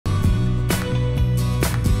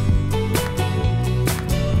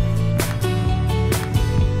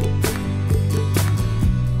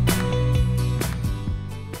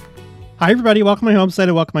Hi, everybody. Welcome to my homestead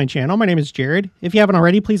and welcome to my channel. My name is Jared. If you haven't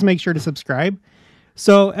already, please make sure to subscribe.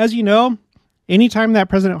 So, as you know, anytime that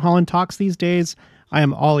President Holland talks these days, I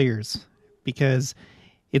am all ears because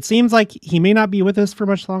it seems like he may not be with us for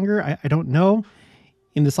much longer. I don't know.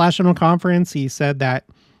 In this last general conference, he said that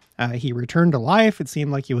he returned to life. It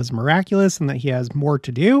seemed like he was miraculous and that he has more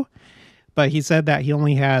to do. But he said that he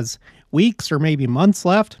only has weeks or maybe months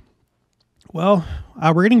left. Well,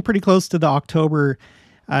 we're getting pretty close to the October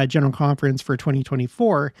General Conference for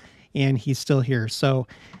 2024, and he's still here. So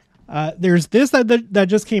there's this that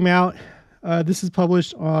just came out. This is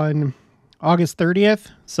published on August 30th,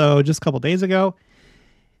 so just a couple days ago.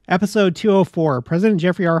 Episode 204, President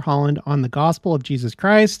Jeffrey R. Holland on the Gospel of Jesus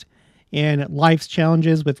Christ and Life's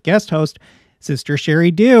Challenges with guest host Sister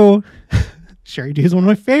Sheri Dew. Sheri Dew is one of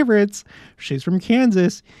my favorites. She's from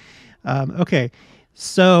Kansas. Okay,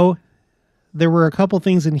 so there were a couple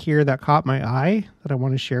things in here that caught my eye that I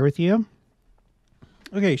want to share with you.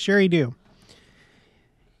 Okay, Sheri Dew.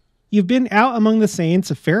 You've been out among the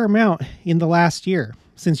saints a fair amount in the last year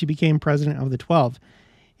since you became president of the 12,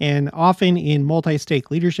 and often in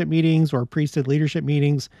multi-stake leadership meetings or priesthood leadership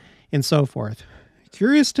meetings and so forth.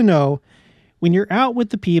 Curious to know, when you're out with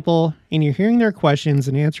the people and you're hearing their questions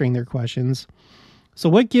and answering their questions, so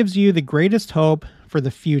what gives you the greatest hope for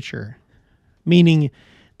the future? Meaning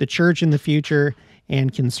the church in the future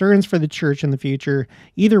and concerns for the church in the future,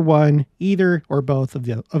 either one, either or both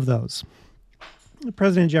of those.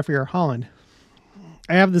 President Jeffrey R. Holland,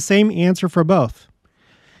 I have the same answer for both.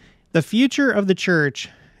 The future of the church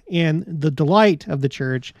and the delight of the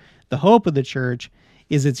church, the hope of the church,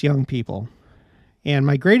 is its young people. And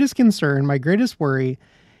my greatest concern, my greatest worry,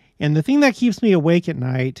 and the thing that keeps me awake at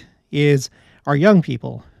night is our young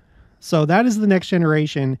people. So that is the next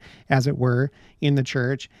generation, as it were, in the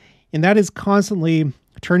church. And that is constantly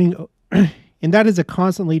turning, and that is a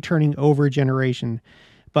constantly turning over generation.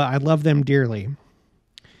 But I love them dearly.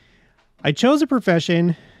 I chose a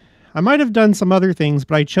profession. I might have done some other things,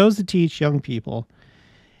 but I chose to teach young people.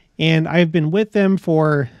 And I've been with them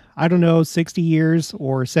for, 60 years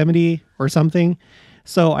or 70 or something.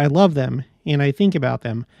 So I love them and I think about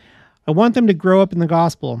them. I want them to grow up in the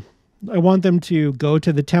gospel. I want them to go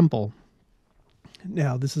to the temple.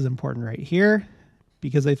 Now, this is important right here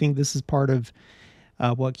because I think this is part of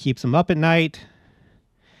what keeps them up at night.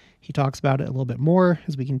 He talks about it a little bit more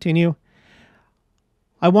as we continue.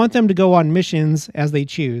 I want them to go on missions as they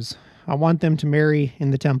choose. I want them to marry in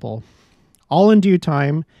the temple, all in due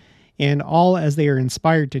time and all as they are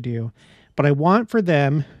inspired to do. But I want for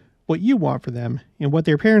them what you want for them and what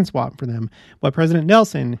their parents want for them, what President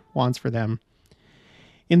Nelson wants for them.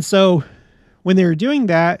 And so when they're doing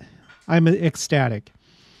that, I'm ecstatic.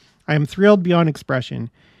 I am thrilled beyond expression.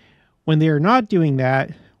 When they are not doing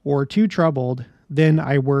that or too troubled, then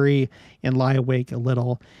I worry and lie awake a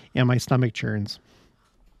little and my stomach churns.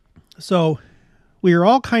 So we are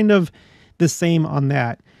all kind of the same on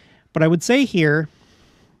that. But I would say here,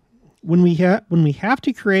 when we have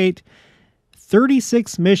to create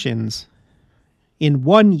 36 missions in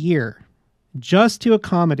 1 year just to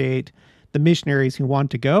accommodate the missionaries who want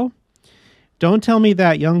to go, don't tell me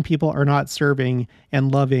that young people are not serving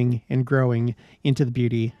and loving and growing into the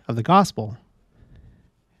beauty of the gospel.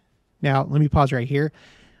 Now, let me pause right here.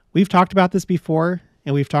 We've talked about this before,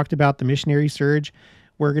 and we've talked about the missionary surge.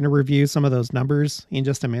 We're going to review some of those numbers in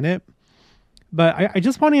just a minute. But I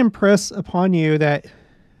just want to impress upon you that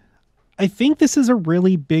I think this is a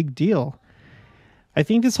really big deal. I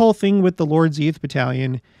think this whole thing with the Lord's Youth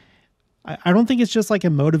Battalion, I don't think it's just like a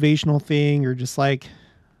motivational thing or just like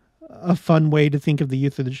a fun way to think of the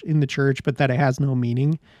youth in the church, but that it has no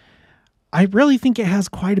meaning. I really think it has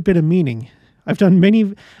quite a bit of meaning. I've done many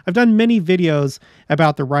videos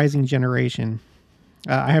about the rising generation.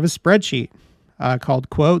 I have a spreadsheet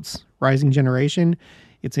called Quotes Rising Generation.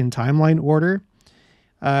 It's in timeline order.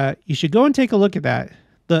 You should go and take a look at that.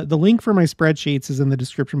 The link for my spreadsheets is in the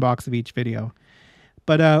description box of each video.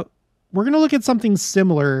 But we're going to look at something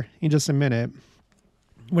similar in just a minute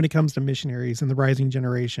when it comes to missionaries and the rising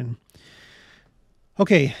generation.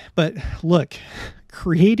 Okay, but look,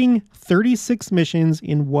 creating 36 missions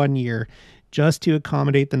in 1 year just to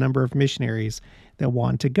accommodate the number of missionaries that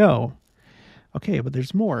want to go. Okay, but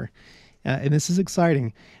there's more. And this is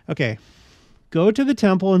exciting. Okay, go to the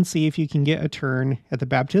temple and see if you can get a turn at the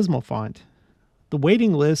baptismal font. The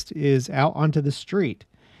waiting list is out onto the street.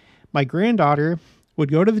 My granddaughter would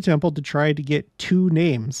go to the temple to try to get 2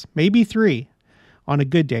 names, maybe 3. On a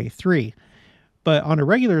good day, 3. But on a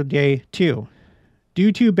regular day, 2.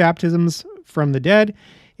 Do 2 baptisms from the dead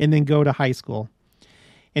and then go to high school.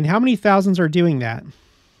 And how many thousands are doing that?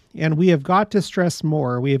 And we have got to stress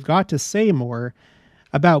more, we have got to say more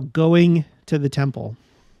about going to the temple.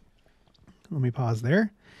 Let me pause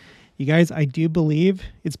there. You guys, I do believe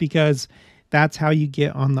it's because that's how you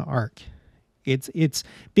get on the ark. It's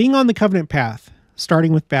being on the covenant path,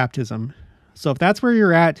 starting with baptism. So if that's where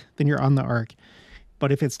you're at, then you're on the ark.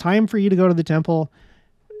 But if it's time for you to go to the temple,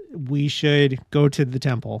 we should go to the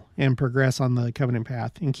temple and progress on the covenant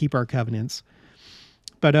path and keep our covenants.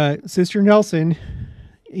 But Sister Nelson,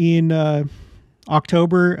 in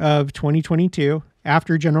October of 2022,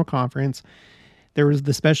 after General Conference, there was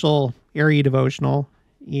the special area devotional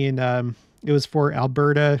in it was for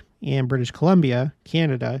Alberta and British Columbia,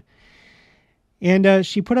 Canada. And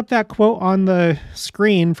she put up that quote on the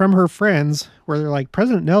screen from her friends where they're like,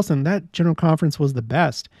 President Nelson, that General Conference was the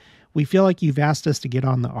best. We feel like you've asked us to get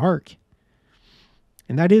on the ark.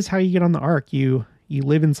 And that is how you get on the ark. You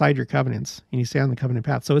live inside your covenants and you stay on the covenant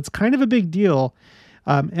path. So it's kind of a big deal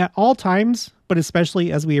at all times, but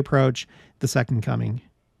especially as we approach the second coming.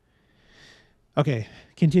 Okay,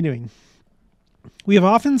 continuing. We have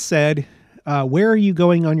often said, where are you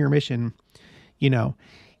going on your mission?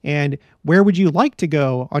 And where would you like to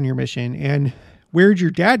go on your mission? And where'd your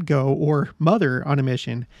dad go or mother on a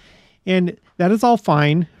mission? And that is all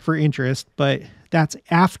fine for interest, but that's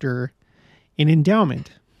after an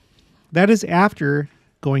endowment. That is after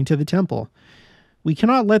going to the temple. We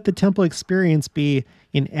cannot let the temple experience be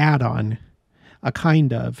an add-on, a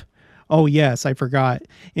kind of, oh yes, I forgot.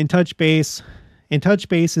 In touch base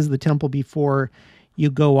is the temple before you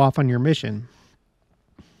go off on your mission.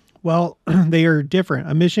 Well, they are different.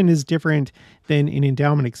 A mission is different than an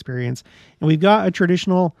endowment experience. And we've got a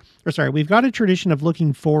tradition of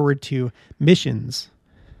looking forward to missions.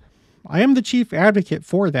 I am the chief advocate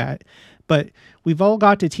for that, but we've all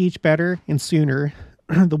got to teach better and sooner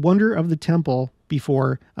the wonder of the temple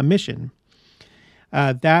before a mission.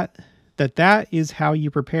 That is how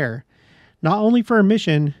you prepare, not only for a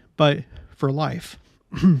mission, but for life.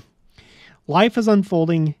 Life is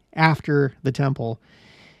unfolding after the temple.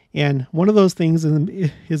 And one of those things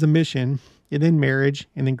is a mission, and then marriage,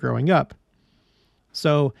 and then growing up.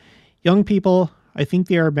 So young people, I think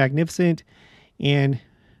they are magnificent, and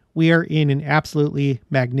we are in an absolutely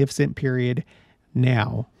magnificent period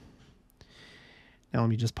now. Now let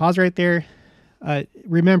me just pause right there.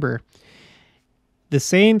 Remember, the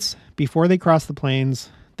saints, before they crossed the plains,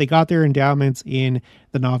 they got their endowments in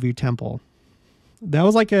the Nauvoo Temple. That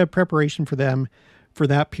was like a preparation for them for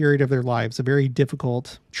that period of their lives, a very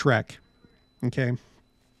difficult trek. Okay.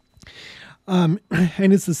 And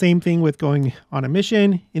it's the same thing with going on a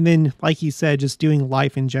mission. And then, like he said, just doing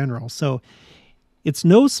life in general. So it's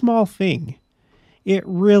no small thing. It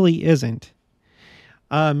really isn't.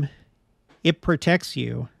 It protects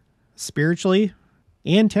you spiritually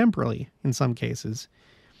and temporally in some cases.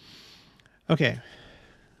 Okay.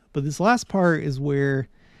 But this last part is where,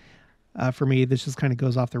 for me, this just kind of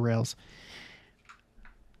goes off the rails.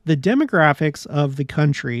 The demographics of the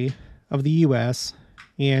country, of the U.S.,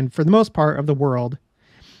 and for the most part of the world,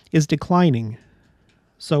 is declining.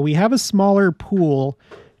 So we have a smaller pool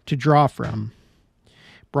to draw from,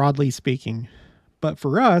 broadly speaking. But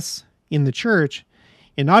for us, in the church,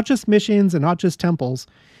 and not just missions and not just temples,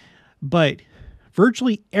 but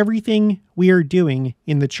virtually everything we are doing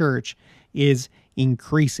in the church is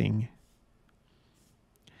increasing.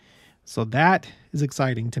 So that is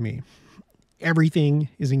exciting to me. Everything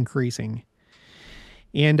is increasing.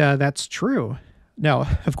 And that's true. Now,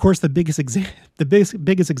 of course, the biggest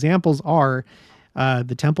examples are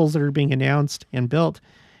the temples that are being announced and built,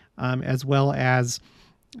 as well as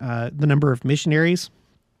the number of missionaries.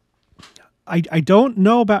 I don't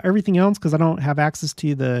know about everything else because I don't have access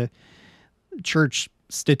to the church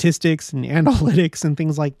statistics and analytics and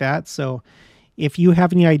things like that. So if you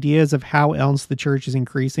have any ideas of how else the church is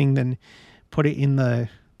increasing, then put it in the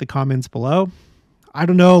comments below. I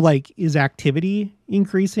don't know, like, is activity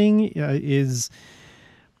increasing?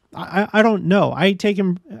 I don't know. I take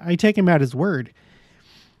him at his word,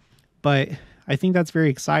 but I think that's very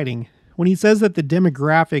exciting. When he says that the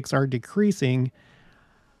demographics are decreasing,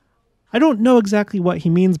 I don't know exactly what he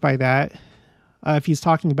means by that. If he's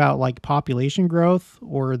talking about like population growth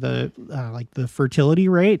or the fertility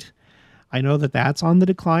rate, I know that that's on the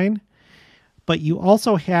decline, but you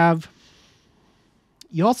also have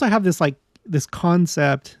this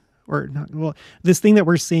concept this thing that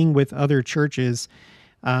we're seeing with other churches,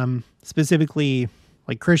 specifically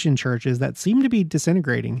like Christian churches that seem to be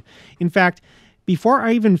disintegrating. In fact, before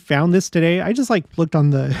I even found this today, I just looked on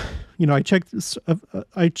the, I checked,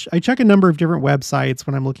 I check a number of different websites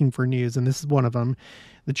when I'm looking for news, and this is one of them,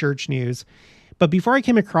 the church news. But before I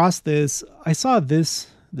came across this, I saw this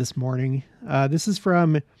this morning. This is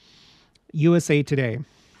from USA Today.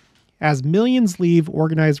 As millions leave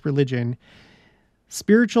organized religion,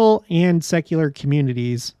 spiritual and secular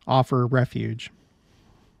communities offer refuge.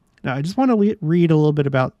 Now, I just want to read a little bit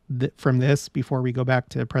about from this before we go back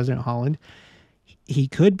to President Holland. He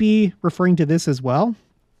could be referring to this as well.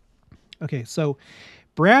 Okay, so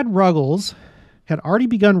Brad Ruggles had already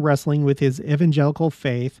begun wrestling with his evangelical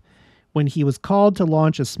faith when he was called to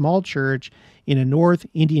launch a small church in a North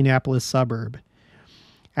Indianapolis suburb.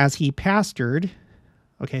 As he pastored,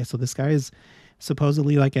 okay, so this guy is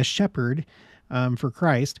supposedly like a shepherd for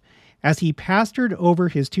Christ. As he pastored over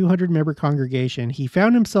his 200-member congregation, he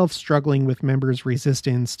found himself struggling with members'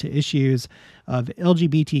 resistance to issues of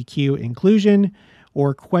LGBTQ inclusion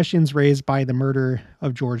or questions raised by the murder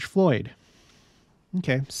of George Floyd.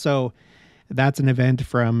 Okay, so that's an event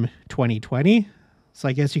from 2020. So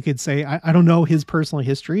I guess you could say, I don't know his personal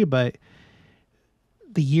history, but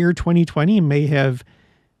the year 2020 may have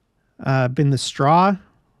been the straw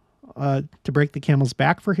to break the camel's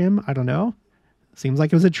back for him. I don't know. Seems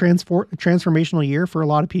like it was a transformational year for a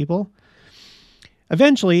lot of people.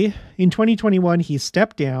 Eventually, in 2021, he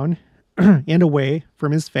stepped down and away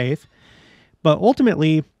from his faith, but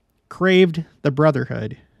ultimately craved the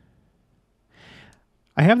brotherhood.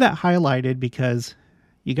 I have that highlighted because,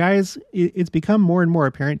 you guys, it's become more and more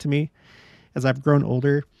apparent to me as I've grown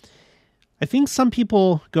older. I think some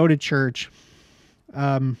people go to church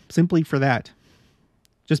simply for that,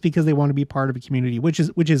 just because they want to be part of a community, which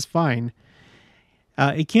is fine.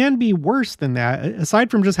 It can be worse than that. Aside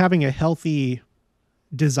from just having a healthy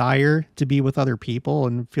desire to be with other people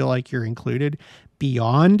and feel like you're included,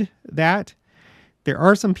 beyond that, there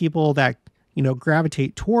are some people that,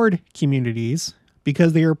 gravitate toward communities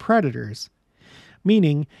because they are predators,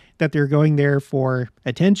 meaning that they're going there for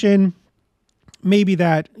attention. Maybe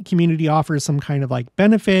that community offers some kind of like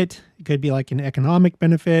benefit. It could be like an economic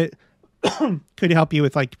benefit. Could help you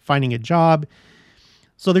with like finding a job.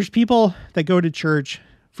 So there's people that go to church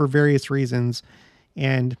for various reasons,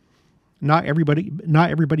 and not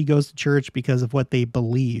everybody goes to church because of what they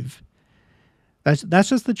believe. That's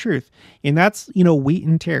just the truth. And that's, wheat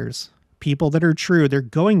and tares. People that are true, they're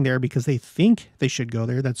going there because they think they should go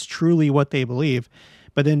there. That's truly what they believe.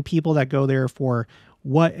 But then people that go there for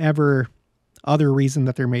whatever other reason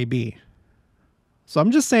that there may be. So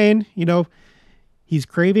I'm just saying, he's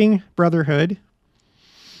craving brotherhood.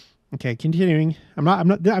 Okay, continuing.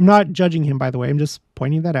 I'm not judging him, by the way. I'm just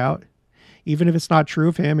pointing that out. Even if it's not true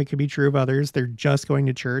of him, it could be true of others. They're just going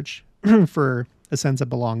to church for a sense of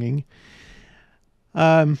belonging.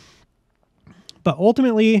 But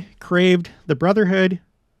ultimately craved the brotherhood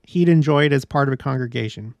he'd enjoyed as part of a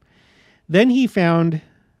congregation. Then he found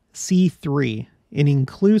C3, an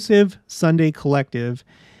inclusive Sunday collective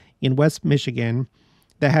in West Michigan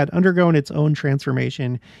that had undergone its own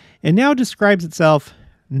transformation and now describes itself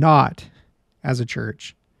not as a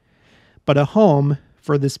church, but a home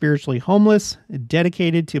for the spiritually homeless,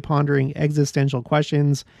 dedicated to pondering existential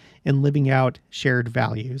questions and living out shared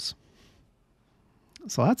values.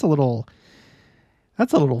 So that's a little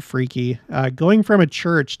freaky. Going from a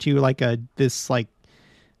church to this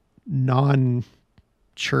non-church,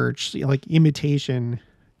 like imitation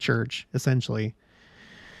church, essentially.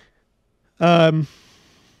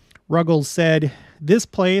 Ruggles said, "This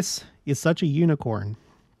place is such a unicorn."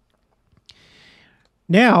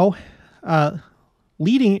 Now, a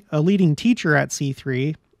leading teacher at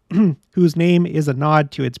C3, whose name is a nod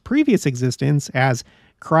to its previous existence as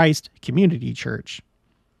Christ Community Church.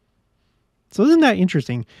 So isn't that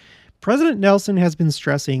interesting? President Nelson has been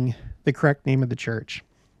stressing the correct name of the church,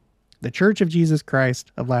 the Church of Jesus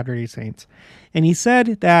Christ of Latter-day Saints. And he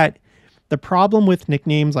said that the problem with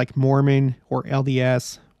nicknames like Mormon or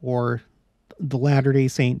LDS or the Latter-day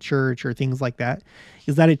Saint Church or things like that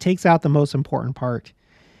is that it takes out the most important part.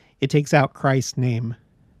 It takes out Christ's name.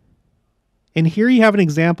 And here you have an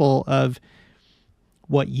example of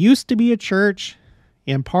what used to be a church,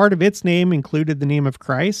 and part of its name included the name of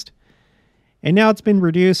Christ. And now it's been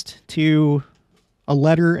reduced to a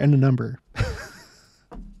letter and a number.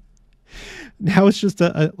 Now it's just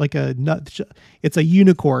it's a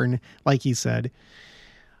unicorn, like he said.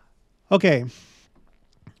 Okay.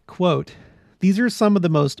 Quote, "These are some of the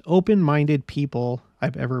most open-minded people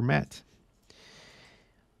I've ever met."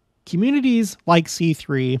 Communities like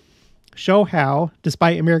C3 show how,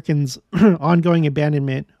 despite Americans' ongoing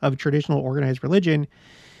abandonment of traditional organized religion,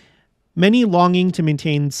 many longing to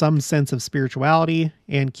maintain some sense of spirituality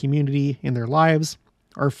and community in their lives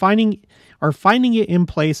are finding it in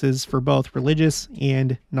places for both religious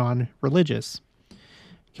and non-religious.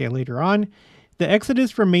 Okay, later on, The exodus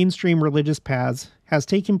from mainstream religious paths has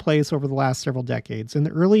taken place over the last several decades. In the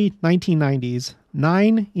early 1990s,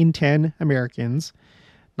 9 in 10 Americans,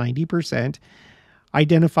 90%,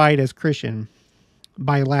 identified as Christian.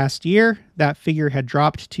 By last year, that figure had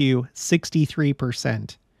dropped to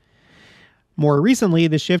 63%. More recently,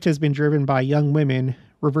 the shift has been driven by young women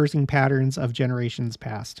reversing patterns of generations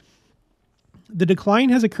past. The decline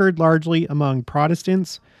has occurred largely among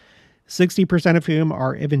Protestants, 60% of whom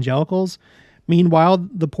are evangelicals. Meanwhile,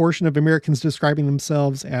 the portion of Americans describing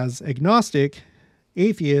themselves as agnostic,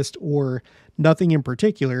 atheist, or nothing in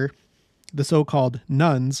particular, the so-called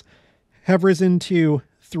nones, have risen to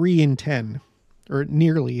 3 in 10, or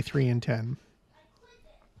nearly 3 in 10.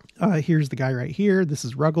 Here's the guy right here. This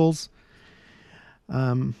is Ruggles.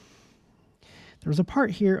 There was a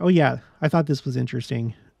part here. Oh yeah, I thought this was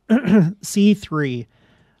interesting. C3,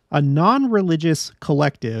 a non-religious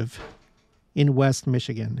collective in West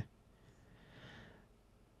Michigan.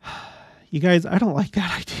 You guys, I don't like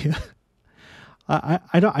that idea.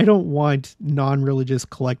 I don't want non-religious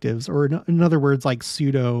collectives, or in other words, like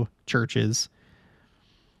pseudo churches.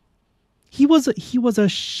 He was a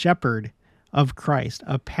shepherd of Christ,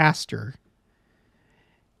 a pastor,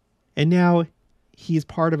 and now he's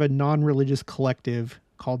part of a non-religious collective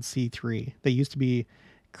called C3. They used to be,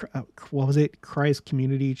 what was it? Christ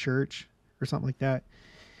Community Church or something like that.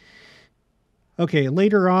 Okay,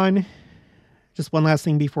 later on, just one last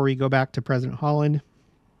thing before we go back to President Holland.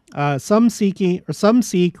 Some seek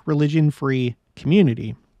religion-free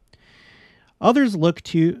community. Others look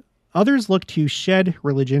to shed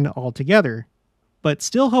religion altogether, but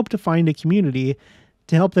still hope to find a community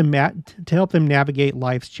to help them navigate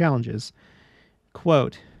life's challenges.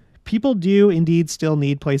 Quote, "People do indeed still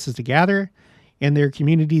need places to gather, and their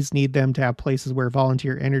communities need them to have places where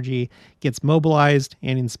volunteer energy gets mobilized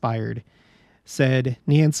and inspired," said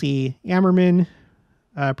Nancy Ammerman,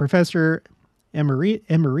 professor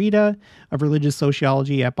emerita of religious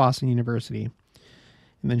sociology at Boston University.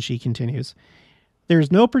 And then she continues,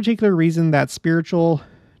 "There's no particular reason that spiritual,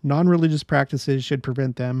 non-religious practices should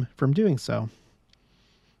prevent them from doing so."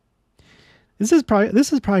 This is probably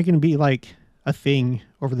going to be like a thing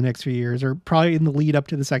over the next few years, or probably in the lead up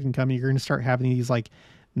to the second coming. You're going to start having these like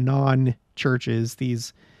non-churches,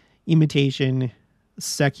 these imitation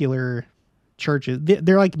secular churches.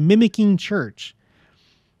 They're like mimicking church.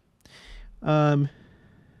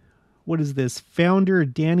 What is this? Founder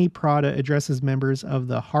Danny Prada addresses members of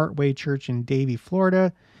the Heartway Church in Davie,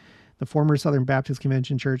 Florida. The former Southern Baptist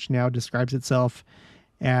Convention Church now describes itself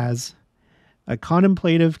as a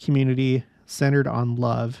contemplative community centered on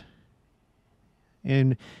love,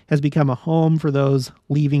 and has become a home for those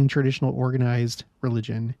leaving traditional organized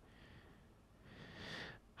religion.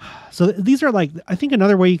 So these are like, I think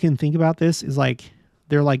another way you can think about this is like,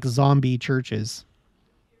 they're like zombie churches.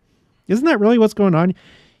 Isn't that really what's going on?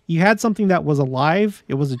 You had something that was alive.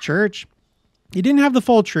 It was a church. It didn't have the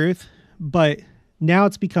full truth, but now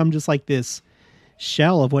it's become just like this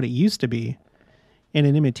shell of what it used to be, and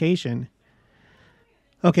an imitation.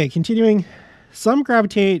 Okay, continuing. Some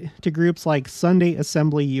gravitate to groups like Sunday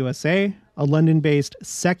Assembly USA, a London-based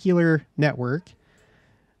secular network.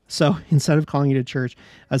 So instead of calling it a church,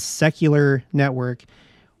 a secular network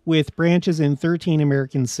with branches in 13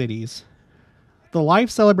 American cities. The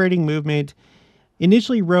life-celebrating movement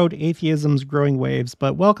initially rode atheism's growing waves,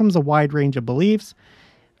 but welcomes a wide range of beliefs,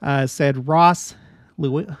 said Ross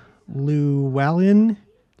Llewellyn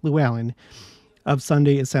of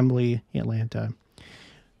Sunday Assembly Atlanta.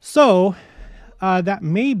 So that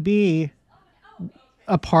may be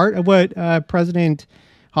a part of what President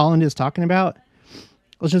Holland is talking about.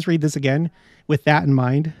 Let's just read this again with that in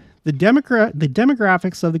mind. The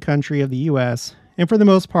demographics of the country of the U.S., and for the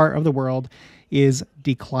most part of the world, is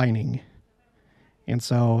declining. And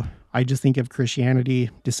so I just think of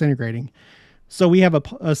Christianity disintegrating. So we have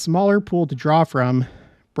a smaller pool to draw from,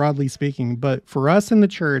 broadly speaking. But for us in the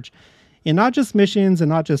church, and not just missions and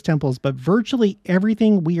not just temples, but virtually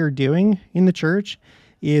everything we are doing in the church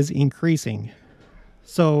is increasing.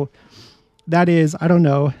 So that is, I don't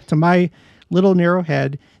know, to my little narrow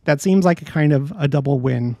head, that seems like a kind of a double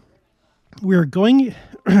win. We are going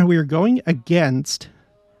against,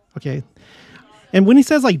 okay. And when he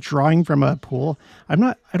says like drawing from a pool, I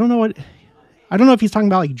don't know if he's talking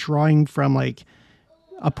about like drawing from like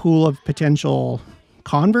a pool of potential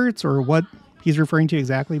converts or what he's referring to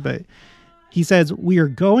exactly, but he says we are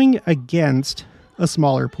going against a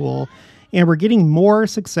smaller pool, and we're getting more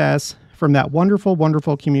success from that wonderful,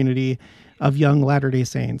 wonderful community of young Latter-day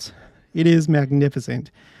Saints. It is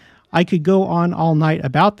magnificent. I could go on all night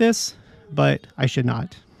about this, but I should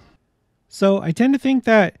not. So I tend to think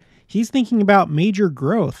that he's thinking about major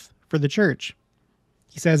growth for the church.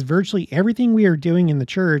 He says virtually everything we are doing in the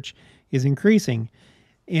church is increasing.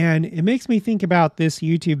 And it makes me think about this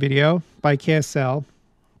YouTube video by KSL.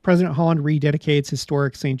 President Holland rededicates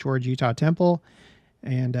historic St. George, Utah temple.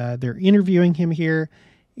 And they're interviewing him here.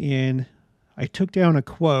 And I took down a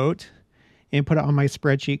quote and put it on my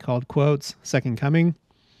spreadsheet called Quotes Second Coming.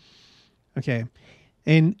 Okay.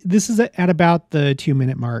 And this is at about the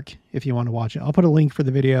 2-minute mark if you want to watch it. I'll put a link for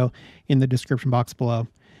the video in the description box below.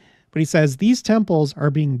 But he says these temples are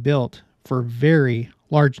being built for very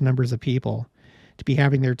large numbers of people to be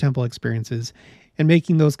having their temple experiences and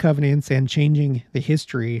making those covenants and changing the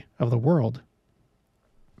history of the world.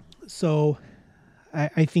 So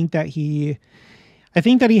I think that he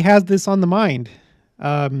has this on the mind.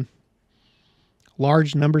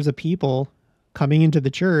 Large numbers of people coming into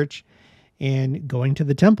the church and going to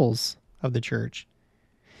the temples of the church.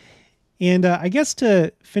 And I guess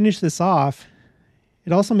to finish this off,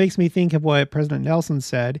 it also makes me think of what President Nelson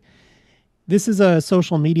said. This is a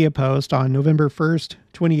social media post on November 1st,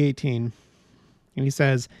 2018. And he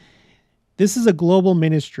says, "This is a global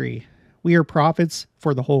ministry. We are prophets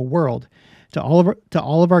for the whole world, to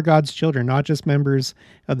all of our God's children, not just members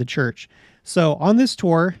of the church." So on this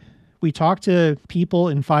tour, we talk to people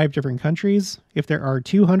in 5 different countries. If there are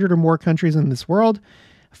 200 or more countries in this world,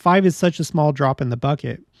 5 is such a small drop in the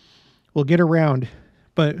bucket. We'll get around,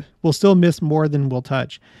 but we'll still miss more than we'll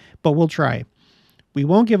touch. But we'll try. We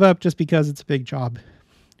won't give up just because it's a big job.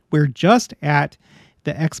 We're just at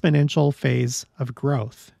the exponential phase of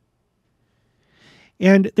growth.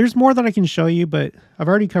 And there's more that I can show you, but I've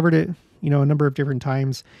already covered it, a number of different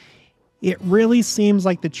times. It really seems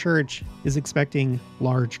like the church is expecting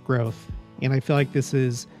large growth. And I feel like this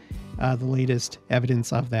is the latest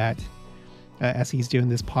evidence of that as he's doing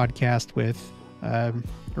this podcast with,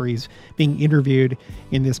 or he's being interviewed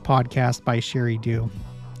in this podcast by Sheri Dew.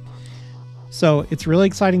 So it's really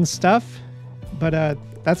exciting stuff, but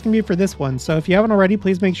that's going to be it for this one. So if you haven't already,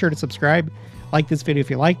 please make sure to subscribe, like this video if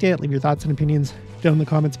you liked it, leave your thoughts and opinions down in the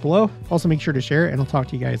comments below. Also make sure to share it, and I'll talk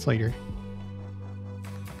to you guys later.